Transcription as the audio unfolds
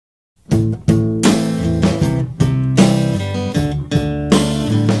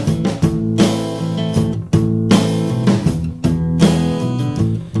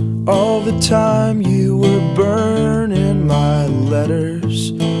All the time you were burning my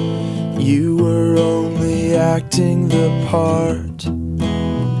letters, you were only acting the part.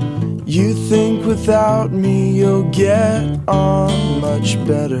 You think without me you'll get on much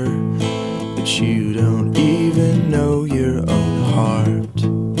better, but you don't even know your own heart.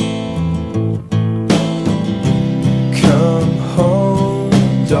 Come home,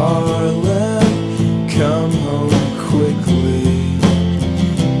 darling, come home quickly.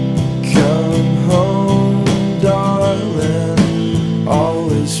 Come home, darling, all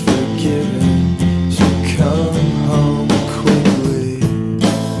is forgiven, so come home quickly.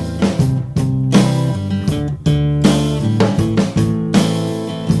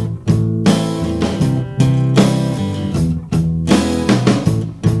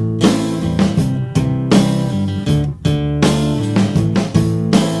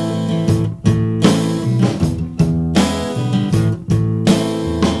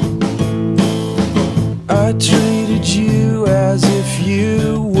 I treated you as if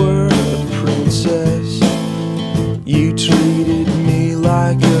you were a princess. You treated me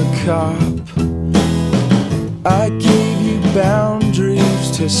like a cop. I gave you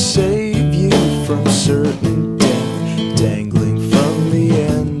boundaries to save you from certain death, dangling from the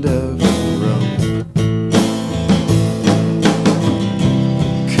end of the rope.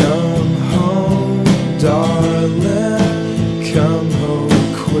 Come home, darling, come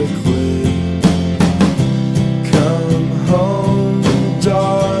home quickly.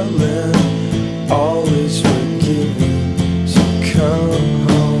 All is forgiven, so come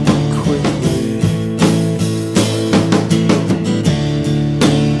home quickly.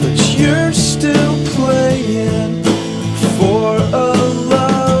 But you're still playing for a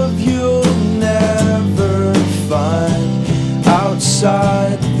love you'll never find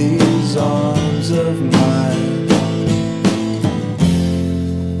outside these arms of mine.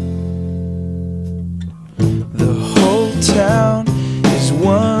 The whole town is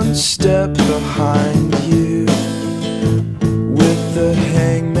one step behind